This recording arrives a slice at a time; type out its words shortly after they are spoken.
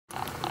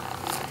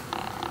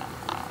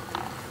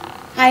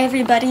Hi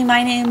everybody,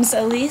 my name's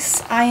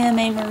Elize. I am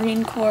a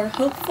Marine Corps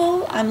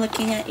hopeful. I'm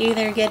looking at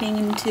either getting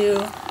into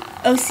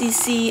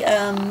OCC,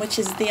 which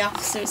is the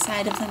officer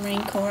side of the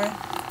Marine Corps,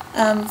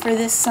 for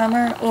this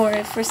summer, or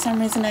if for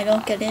some reason I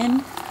don't get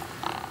in,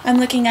 I'm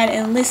looking at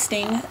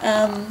enlisting.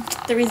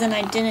 The reason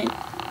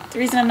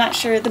I'm not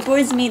sure, the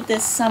boys meet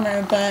this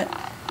summer, but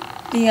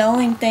the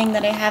only thing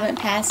that I haven't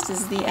passed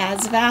is the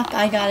ASVAB.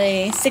 I got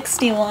a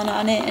 61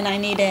 on it, and I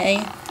need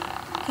a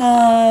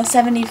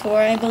 74,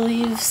 I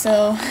believe,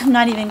 so I'm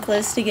not even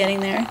close to getting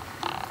there.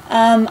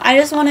 I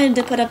just wanted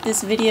to put up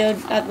this video,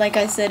 like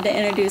I said, to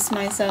introduce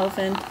myself,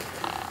 and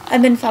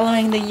I've been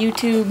following the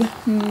YouTube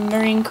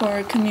Marine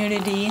Corps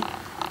community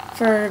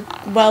for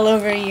well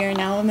over a year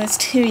now, almost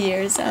 2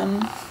 years.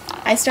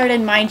 I started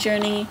my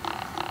journey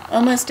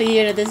almost a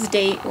year to this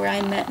date, where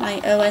I met my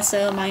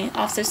OSO, my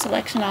Officer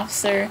Selection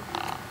Officer,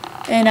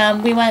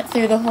 and we went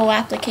through the whole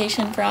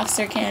application for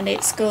Officer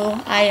Candidate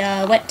School.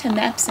 I went to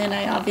MEPS, and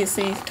I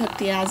obviously took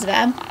the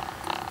ASVAB.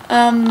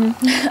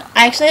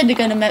 I actually had to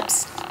go to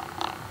MEPS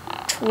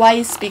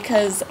twice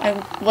because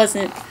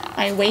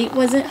my weight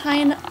wasn't high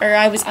enough, or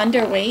I was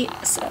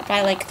underweight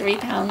by like 3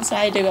 pounds, so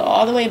I had to go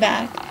all the way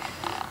back,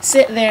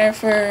 sit there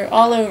for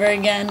all over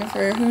again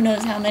for who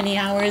knows how many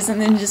hours, and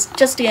then just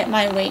to get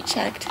my weight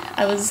checked.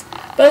 I was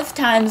both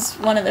times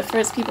one of the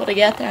first people to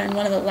get there and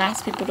one of the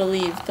last people to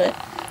leave, but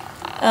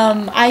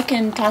I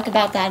can talk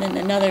about that in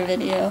another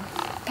video,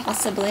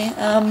 possibly.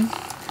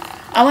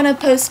 I want to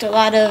post a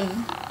lot of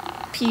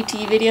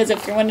PT videos.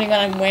 If you're wondering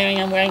what I'm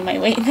wearing my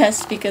weight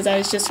vest because I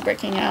was just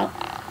working out.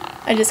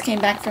 I just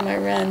came back from a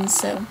run,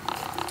 so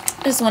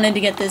I just wanted to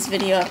get this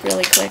video up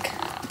really quick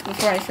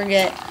before I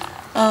forget.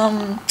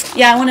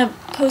 Yeah, I want to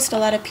post a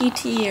lot of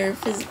PT or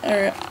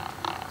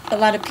a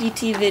lot of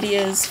PT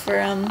videos for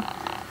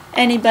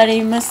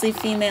anybody, mostly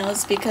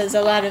females, because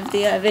a lot of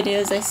the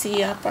videos I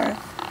see up are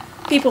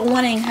people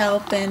wanting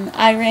help. And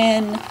I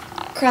ran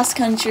cross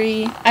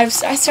country. I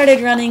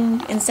started running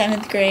in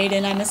 7th grade,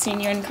 and I'm a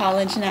senior in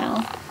college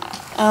now.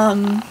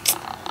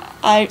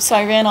 So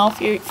I ran all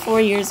 4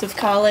 years of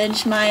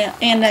college.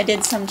 And I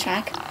did some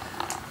track.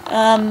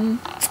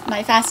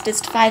 My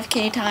fastest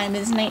 5K time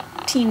is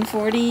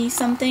 1940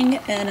 something,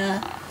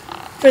 and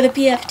for the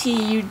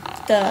PFT,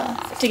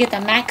 to get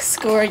the max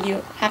score,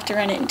 you have to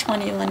run it in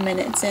 21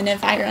 minutes. And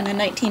if I run a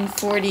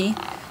 1940,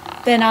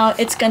 then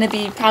it's going to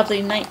be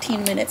probably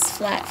 19 minutes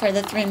flat for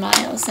the 3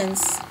 miles,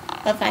 since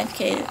a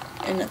 5K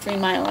and a 3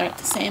 mile aren't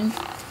the same.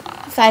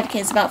 5K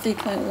is about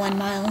 3.1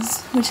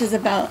 miles, which is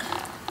about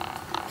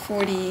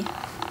 40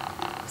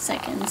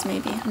 seconds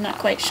maybe, I'm not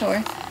quite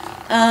sure.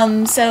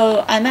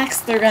 So I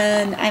maxed the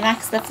run, I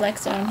maxed the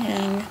flex arm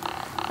hang.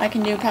 I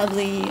can do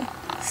probably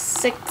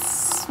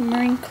 6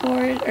 Marine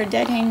Corps or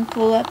dead hang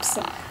pull-ups.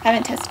 I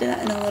haven't tested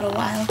that in a little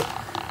while.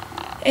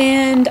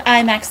 And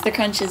I maxed the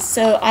crunches,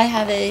 so I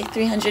have a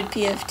 300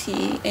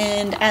 PFT,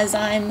 and as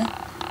I'm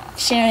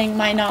sharing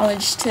my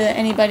knowledge to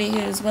anybody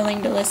who's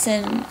willing to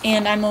listen,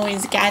 and I'm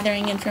always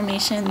gathering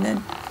information,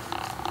 then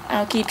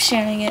I'll keep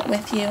sharing it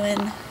with you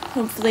and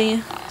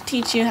hopefully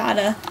teach you how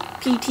to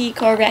PT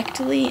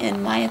correctly,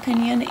 in my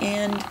opinion.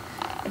 And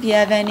if you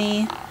have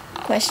any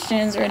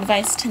questions or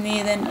advice to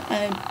me, then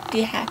I'd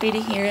be happy to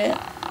hear it.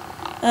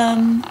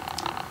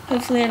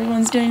 Hopefully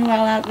everyone's doing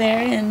well out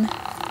there, and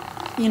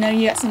you know,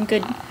 you got some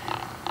good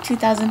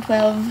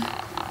 2012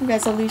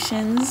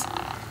 resolutions,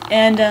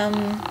 and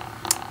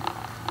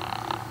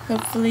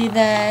hopefully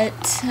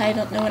that, I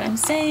don't know what I'm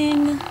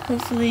saying,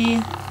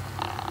 hopefully,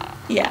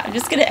 yeah, I'm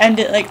just gonna end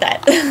it like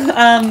that.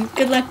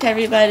 Good luck to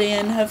everybody,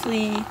 and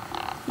hopefully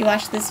you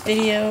watch this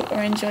video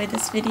or enjoy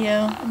this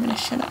video. I'm gonna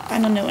shut up, I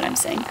don't know what I'm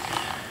saying.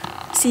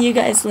 See you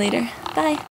guys later. Bye.